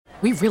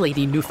We really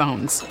need new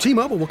phones.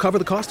 T-Mobile will cover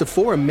the cost of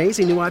 4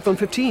 amazing new iPhone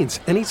 15s,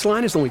 and each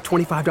line is only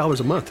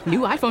 $25 a month. New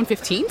iPhone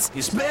 15s?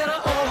 It's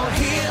better over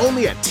here.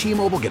 Only at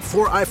T-Mobile, get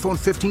 4 iPhone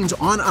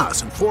 15s on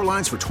us and 4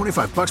 lines for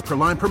 $25 per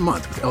line per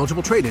month with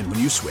eligible trade-in when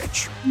you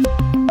switch.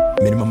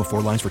 Minimum of 4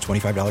 lines for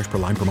 $25 per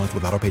line per month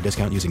with autopay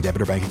discount using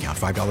debit or bank account.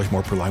 $5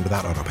 more per line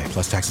without autopay,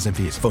 plus taxes and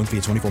fees. Phone fee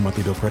at 24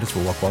 monthly bill credits for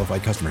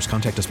well-qualified customers.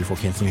 Contact us before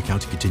canceling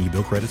account to continue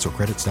bill credits or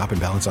credit stop and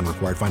balance on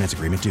required finance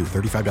agreement due.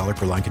 $35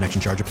 per line connection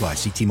charge applies.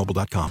 See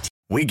T-Mobile.com.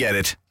 We get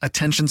it.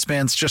 Attention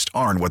spans just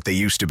aren't what they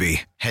used to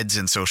be. Heads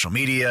in social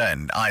media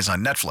and eyes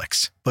on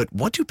Netflix. But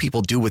what do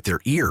people do with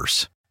their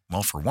ears?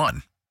 Well, for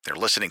one, they're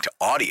listening to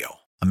audio.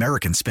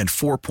 Americans spend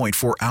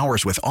 4.4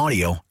 hours with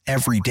audio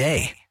every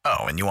day.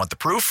 Oh, and you want the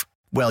proof?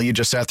 Well, you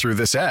just sat through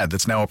this ad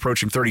that's now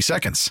approaching 30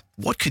 seconds.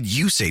 What could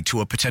you say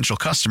to a potential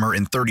customer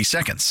in 30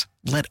 seconds?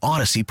 Let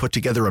Odyssey put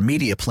together a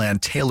media plan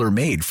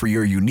tailor-made for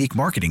your unique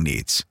marketing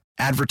needs.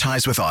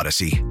 Advertise with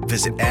Odyssey.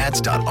 Visit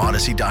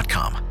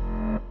ads.odyssey.com.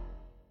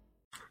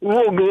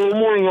 Well, good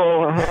morning.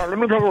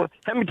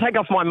 Let me take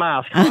off my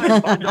mask. Hi,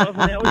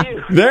 Jonathan, how are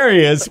you? There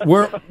he is.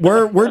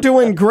 We're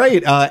doing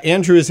great.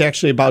 Andrew is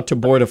actually about to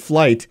board a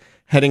flight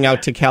heading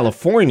out to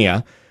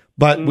California,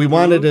 but we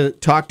wanted to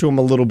talk to him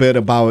a little bit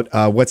about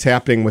what's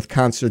happening with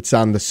Concerts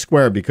on the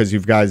Square, because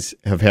you guys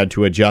have had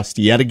to adjust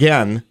yet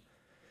again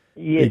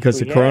because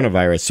of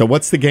coronavirus. So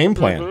what's the game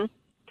plan?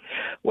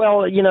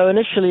 Well,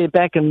 initially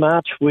back in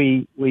March,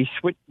 we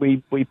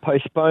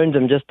postponed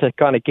them just to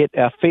kind of get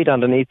our feet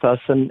underneath us,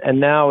 and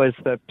now as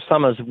the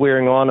summer's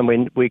wearing on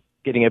and we're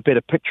getting a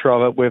better picture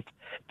of it, we've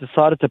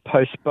decided to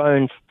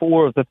postpone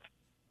 4 of the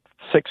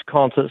 6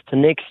 concerts to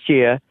next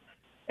year,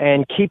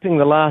 and keeping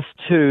the last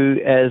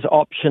 2 as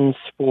options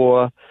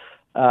for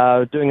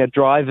doing a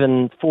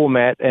drive-in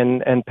format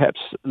and perhaps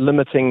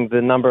limiting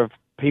the number of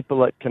people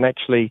that can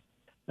actually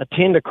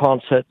attend a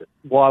concert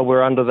while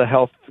we're under the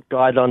health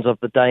guidelines of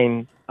the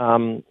DAME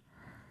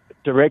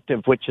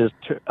directive, which is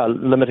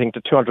limiting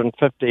to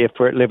 250 if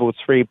we're at level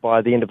 3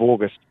 by the end of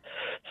August.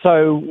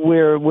 So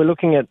we're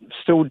looking at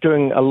still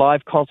doing a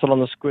live concert on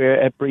the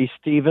Square at Breeze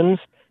Stevens,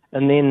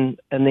 and then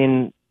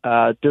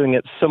doing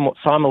it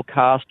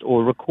simulcast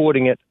or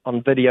recording it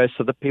on video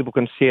so that people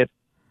can see it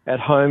at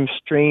home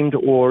streamed,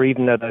 or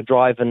even at a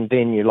drive-in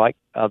venue like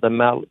the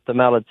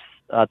Mallards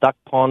Duck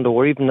Pond,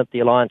 or even at the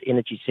Alliant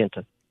Energy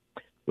Centre.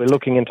 We're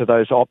looking into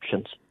those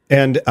options.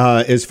 And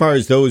as far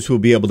as those who will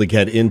be able to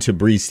get into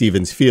Breeze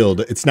Stevens Field,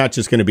 it's not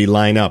just going to be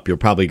line up. You're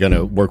probably going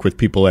to work with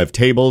people who have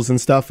tables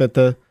and stuff at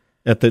the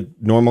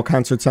normal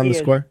concerts on the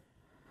Square?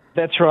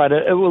 That's right.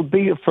 It will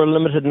be for a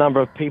limited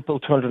number of people,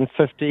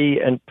 250,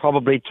 and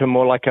probably to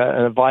more like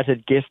an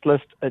invited guest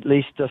list, at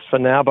least just for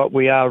now. But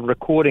we are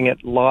recording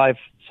it live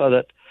so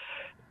that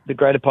the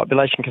greater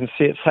population can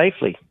see it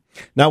safely.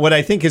 Now, what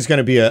I think is going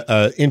to be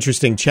a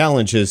interesting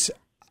challenge is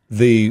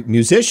the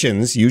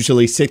musicians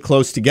usually sit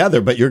close together,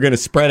 but you're going to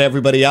spread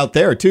everybody out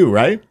there too,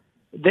 right?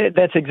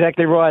 That's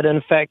exactly right.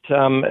 In fact,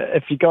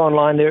 if you go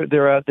online,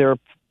 there are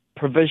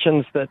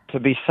provisions that to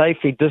be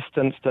safely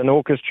distanced, an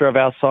orchestra of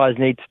our size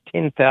needs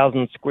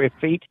 10,000 square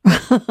feet.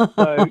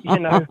 So,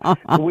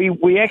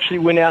 we actually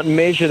went out and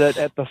measured it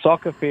at the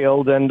soccer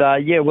field, and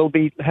we'll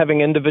be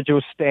having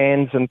individual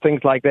stands and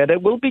things like that.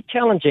 It will be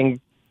challenging,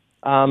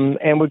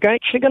 and we're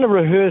actually going to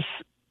rehearse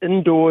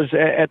indoors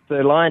at the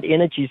Alliant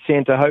Energy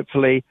Centre,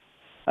 hopefully,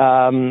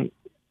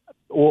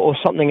 or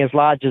something as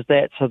large as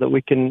that, so that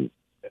we can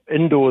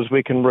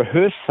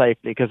rehearse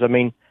safely, because,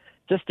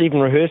 just even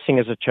rehearsing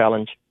is a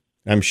challenge.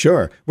 I'm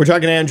sure. We're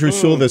talking to Andrew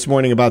Sewell this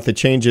morning about the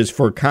changes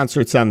for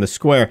Concerts on the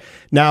Square.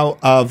 Now,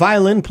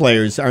 violin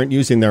players aren't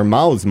using their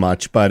mouths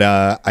much, but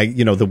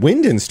the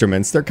wind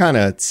instruments, they're kind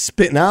of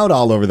spitting out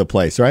all over the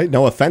place, right?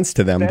 No offense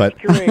to them, That's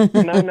correct.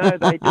 No,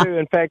 they do.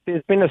 In fact,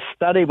 there's been a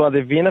study by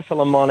the Vienna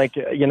Philharmonic,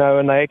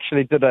 and they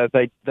actually did a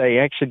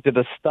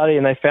study,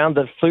 and they found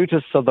that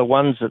flutists are the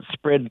ones that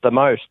spread the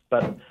most.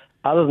 But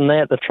other than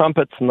that, the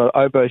trumpets and the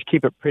oboes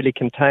keep it pretty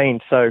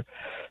contained. So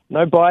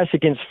no bias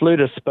against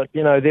flutists, but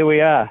there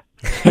we are.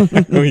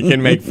 We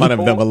can make fun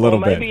of them a little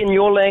bit. Maybe at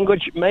your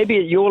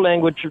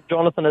language,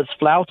 Jonathan, it's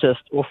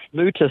flautist or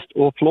flutist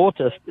or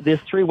flautist.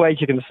 There's 3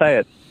 ways you can say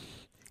it.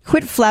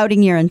 Quit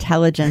flouting your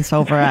intelligence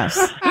over us.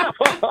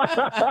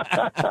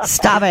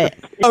 Stop it.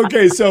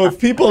 Okay, so if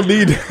people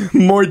need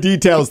more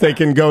details, they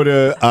can go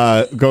to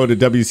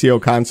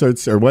WCO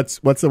Concerts, or what's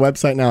the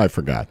website now? I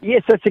forgot.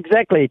 Yes, that's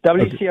exactly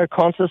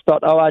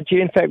WCOconcerts.org.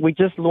 In fact, we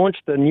just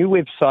launched a new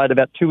website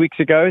about 2 weeks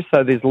ago,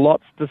 so there's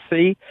lots to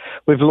see.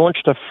 We've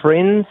launched a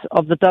Friends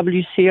of the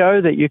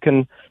WCO that you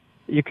can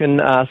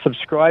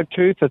subscribe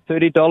to for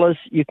 $30.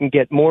 You can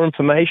get more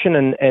information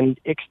and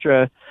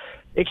extra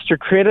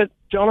credit,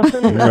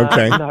 Jonathan.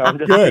 Okay. No, I'm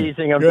just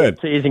teasing.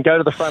 Just teasing. Go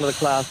to the front of the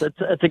class.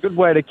 It's a good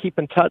way to keep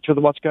in touch with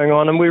what's going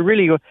on, and we're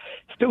really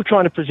still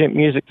trying to present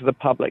music to the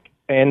public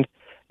and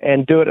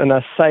do it in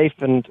a safe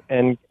and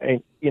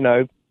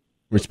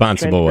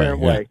responsible way.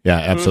 transparent Yeah,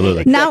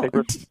 absolutely. Now,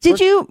 did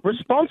you?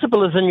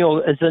 Responsible is in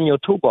your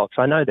toolbox.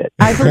 I know that.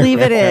 I believe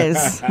it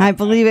is. I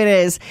believe it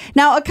is.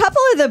 Now, a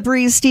couple of the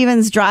Breeze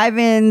Stevens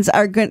drive-in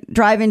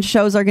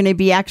shows are going to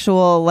be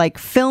actual like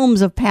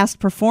films of past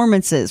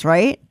performances,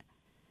 right?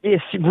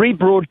 Yes,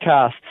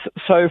 rebroadcasts.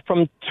 So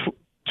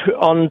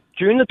on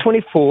June the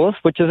 24th,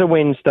 which is a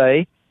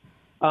Wednesday.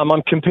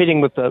 I'm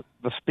competing with the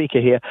speaker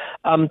here.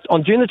 On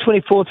June the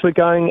 24th, we're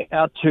going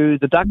out to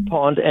the Duck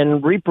Pond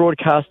and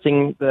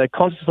rebroadcasting the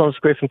Concerts on the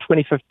Square from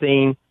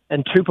 2015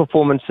 and 2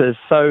 performances.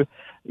 So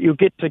you'll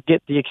get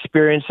the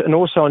experience. And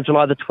also on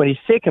July the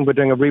 22nd, we're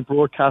doing a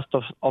rebroadcast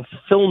of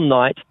Film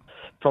Night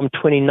from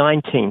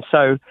 2019.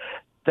 So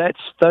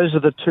those are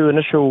the 2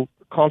 initial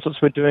concerts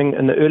we're doing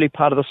in the early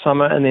part of the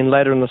summer, and then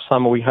later in the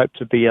summer we hope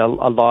to be a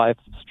live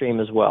stream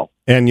as well.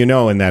 And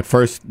in that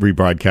first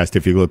rebroadcast,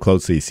 if you look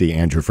closely, you see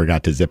Andrew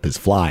forgot to zip his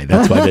fly.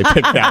 That's why they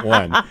picked that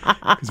one,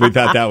 because we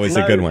thought that was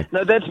a good one.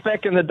 No, that's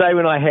back in the day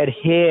when I had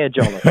hair,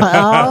 Jonathan. All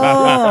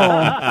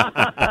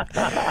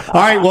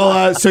right,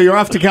 well, so you're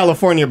off to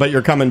California, but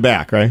you're coming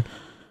back, right?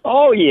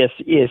 Oh, yes.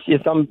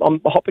 I'm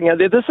hopping out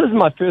there. This is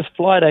my first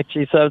flight,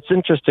 actually, so it's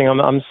interesting.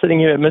 I'm sitting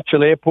here at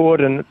Mitchell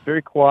Airport, and it's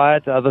very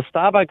quiet. The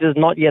Starbucks is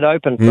not yet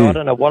open, so I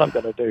don't know what I'm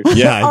going to do.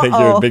 Yeah, I think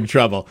you're in big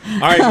trouble. All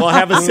right, well,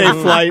 have a safe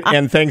flight,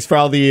 and thanks for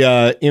all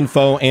the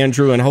info,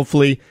 Andrew, and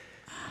hopefully,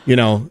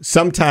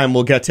 sometime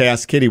we'll get to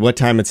ask Kitty what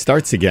time it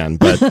starts again.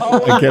 But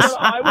I guess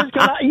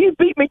you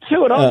beat me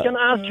to it. I was going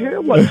to ask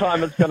her what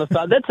time it's going to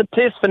start. That's a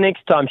test for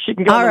next time. She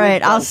can go. All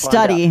right, I'll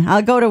study.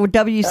 I'll go to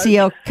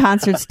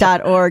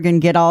WCOconcerts.org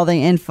and get all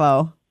the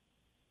info.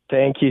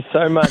 Thank you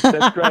so much.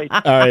 That's great.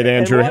 All right,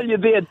 Andrew. And while you're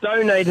there,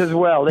 donate as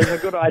well. That's a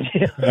good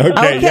idea.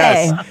 Okay,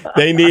 yes.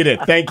 They need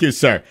it. Thank you,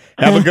 sir.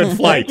 Have a good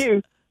flight. Thank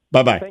you.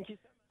 Bye-bye. Thank you.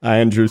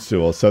 Andrew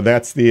Sewell. So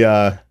that's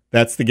the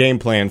game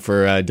plan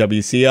for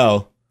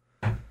WCO.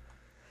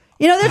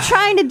 They're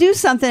trying to do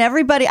something.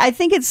 Everybody, I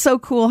think it's so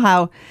cool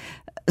how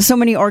so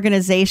many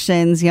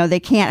organizations, they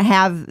can't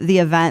have the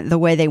event the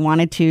way they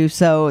wanted to,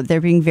 so they're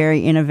being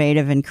very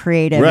innovative and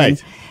creative.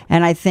 Right.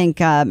 And I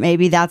think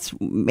maybe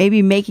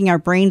making our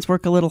brains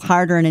work a little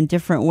harder and in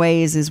different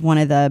ways is one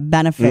of the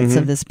benefits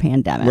of this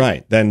pandemic.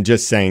 Right. Than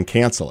just saying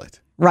cancel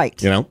it. Right.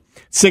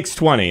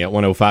 620 at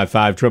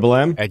 105.5 Triple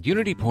M. At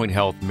Unity Point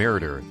Health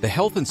Meriter, the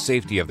health and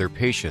safety of their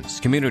patients,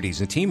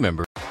 communities, and team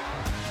members.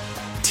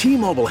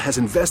 T-Mobile has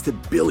invested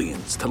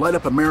billions to light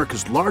up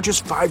America's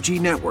largest 5G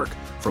network,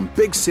 from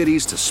big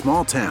cities to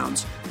small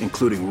towns,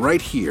 including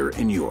right here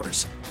in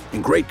yours.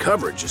 And great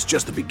coverage is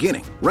just the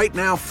beginning. Right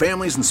now,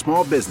 families and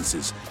small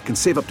businesses can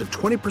save up to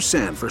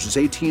 20% versus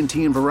AT&T and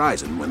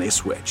Verizon when they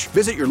switch.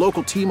 Visit your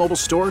local T-Mobile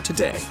store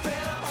today.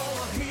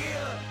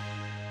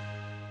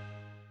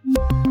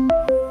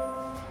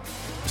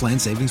 Plan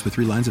savings with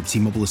 3 lines of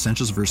T-Mobile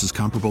Essentials versus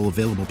comparable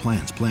available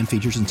plans. Plan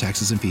features and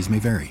taxes and fees may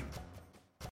vary.